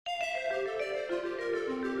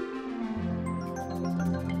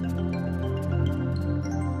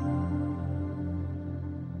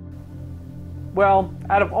Well,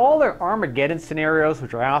 out of all the Armageddon scenarios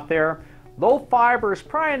which are out there, low fiber is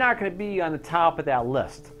probably not going to be on the top of that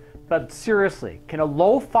list. But seriously, can a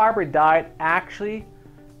low fiber diet actually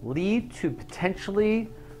lead to potentially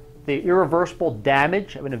the irreversible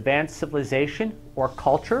damage of an advanced civilization or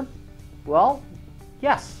culture? Well,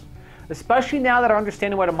 yes, especially now that our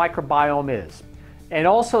understanding what a microbiome is. And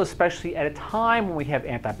also especially at a time when we have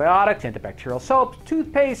antibiotics, antibacterial soaps,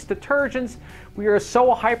 toothpaste, detergents, we are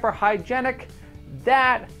so hyper-hygienic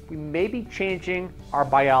that we may be changing our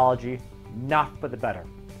biology, not for the better.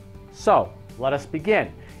 So let us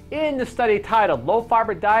begin. In the study titled "Low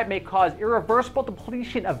Fiber Diet May Cause Irreversible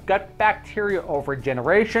Depletion of Gut Bacteria Over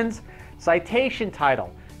Generations," citation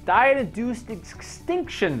title, "Diet-induced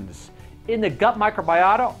extinctions in the gut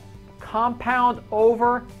microbiota compound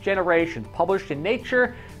over generations," published in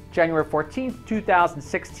Nature, January 14,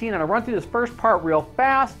 2016. And I'll run through this first part real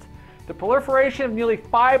fast. The proliferation of nearly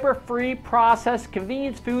fiber-free processed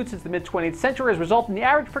convenience foods since the mid-20th century has resulted in the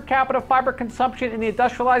average per capita fiber consumption in the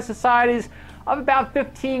industrialized societies of about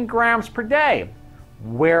 15 grams per day,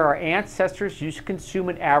 where our ancestors used to consume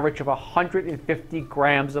an average of 150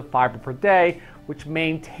 grams of fiber per day, which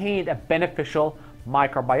maintained a beneficial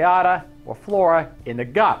microbiota or flora in the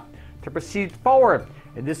gut. To proceed forward,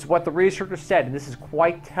 and this is what the researcher said, and this is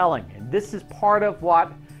quite telling, and this is part of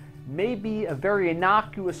what may be a very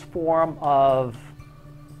innocuous form of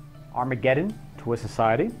Armageddon to a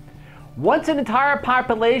society. Once an entire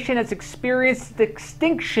population has experienced the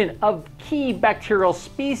extinction of key bacterial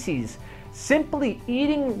species, simply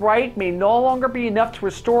eating right may no longer be enough to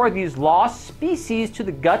restore these lost species to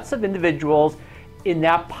the guts of individuals in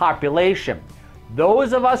that population.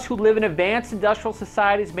 Those of us who live in advanced industrial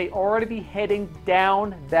societies may already be heading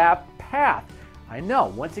down that path. I know,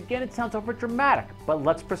 once again, it sounds overdramatic, but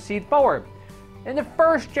let's proceed forward. In the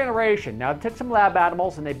first generation, now they took some lab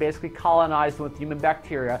animals and they basically colonized them with human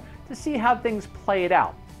bacteria to see how things played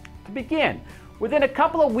out. To begin, within a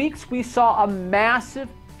couple of weeks, we saw a massive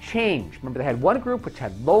change. Remember, they had one group which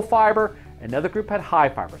had low fiber, another group had high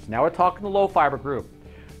fiber. So now we're talking the low fiber group.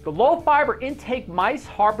 The low fiber intake mice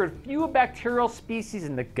harbored fewer bacterial species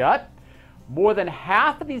in the gut. More than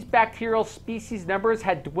half of these bacterial species numbers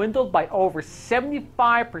had dwindled by over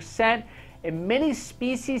 75%, and many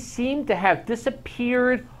species seemed to have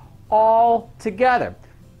disappeared altogether.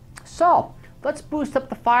 So let's boost up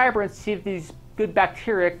the fiber and see if these good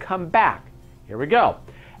bacteria come back. Here we go.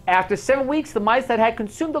 After 7 weeks, the mice that had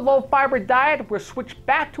consumed a low fiber diet were switched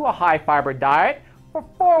back to a high fiber diet. For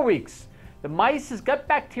 4 weeks, the mice's gut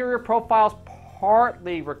bacteria profiles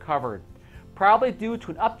partly recovered, probably due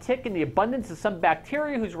to an uptick in the abundance of some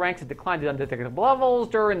bacteria whose ranks had declined to undetectable levels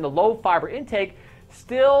during the low fiber intake.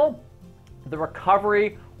 Still, the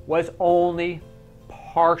recovery was only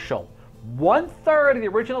partial. 1/3 of the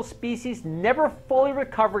original species never fully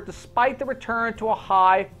recovered despite the return to a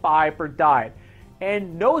high fiber diet.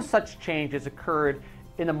 And no such changes occurred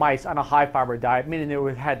in the mice on a high fiber diet, meaning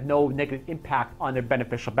they had no negative impact on their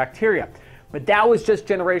beneficial bacteria. But that was just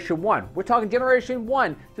generation one. We're talking generation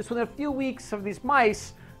one, just within a few weeks of these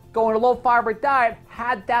mice going to a low fiber diet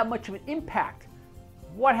had that much of an impact.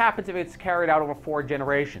 What happens if it's carried out over 4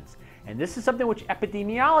 generations? And this is something which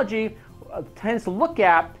epidemiology tends to look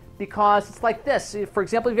at, because it's like this. For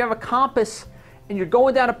example, if you have a compass and you're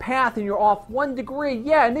going down a path and you're off 1 degree,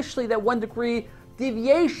 yeah, initially that 1 degree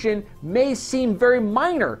deviation may seem very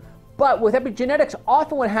minor, but with epigenetics,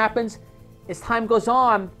 often what happens as time goes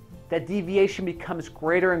on, that deviation becomes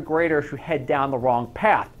greater and greater as you head down the wrong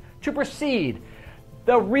path. To proceed,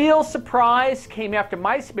 the real surprise came after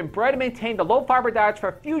mice had been bred and maintained the low fiber diets for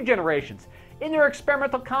a few generations. In their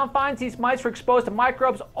experimental confines, these mice were exposed to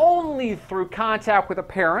microbes only through contact with their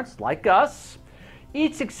parents, like us.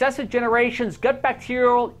 Each successive generation's gut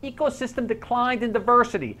bacterial ecosystem declined in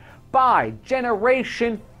diversity. By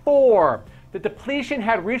generation 4, the depletion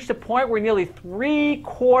had reached a point where nearly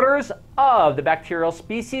 3/4 of the bacterial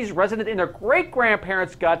species resident in their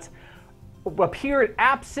great-grandparents' guts appeared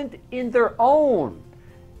absent in their own,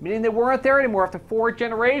 meaning they weren't there anymore after 4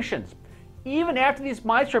 generations. Even after these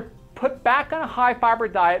mice were put back on a high-fiber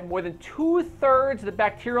diet, more than 2/3 of the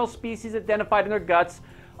bacterial species identified in their guts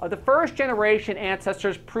of the first generation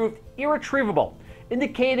ancestors proved irretrievable,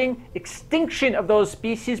 indicating extinction of those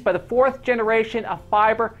species by the 4th generation of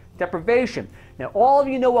fiber deprivation. Now, all of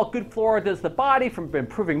you know what good flora does to the body, from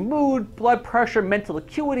improving mood, blood pressure, mental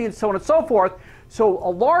acuity, and so on and so forth. So a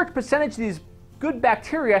large percentage of these good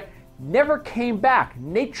bacteria never came back.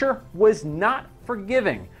 Nature was not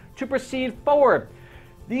forgiving. To proceed forward,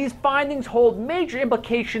 these findings hold major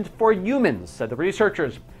implications for humans, said the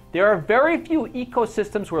researchers. There are very few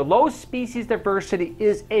ecosystems where low species diversity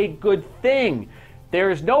is a good thing. There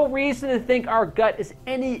is no reason to think our gut is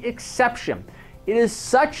any exception. It is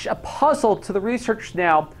such a puzzle to the researchers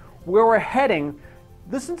now where we're heading.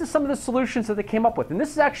 Listen to some of the solutions that they came up with. And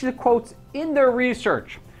this is actually the quotes in their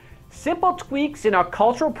research. Simple tweaks in our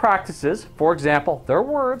cultural practices, for example, their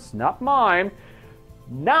words, not mine,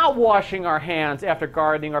 not washing our hands after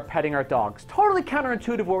gardening or petting our dogs, totally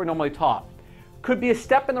counterintuitive to what we're normally taught, could be a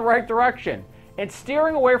step in the right direction. And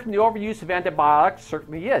steering away from the overuse of antibiotics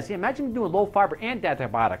certainly is. Yeah, imagine doing low fiber and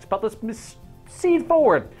antibiotics, but let's proceed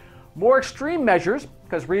forward. More extreme measures,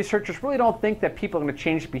 because researchers really don't think that people are going to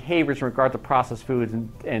change behaviors in regard to processed foods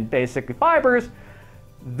and basically fibers.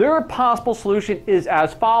 Their possible solution is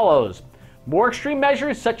as follows. More extreme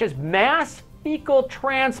measures such as mass fecal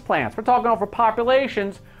transplants, we're talking over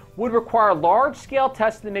populations, would require large-scale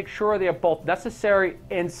testing to make sure they are both necessary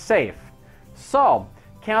and safe. So,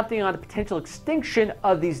 counting on the potential extinction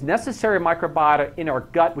of these necessary microbiota in our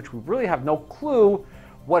gut, which we really have no clue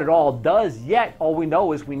what it all does yet. All we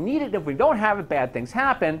know is we need it. If we don't have it, bad things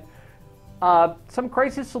happen. Some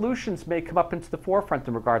crazy solutions may come up into the forefront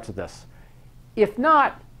in regards to this. If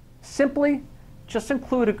not, simply just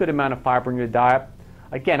include a good amount of fiber in your diet.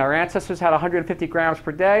 Again, our ancestors had 150 grams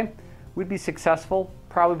per day. We'd be successful.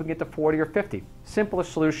 Probably we can get to 40 or 50.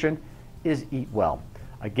 Simplest solution is eat well.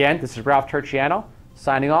 Again, this is Ralph Turchiano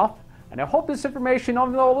signing off. And I hope this information,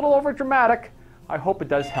 although a little over dramatic, I hope it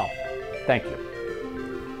does help. Thank you.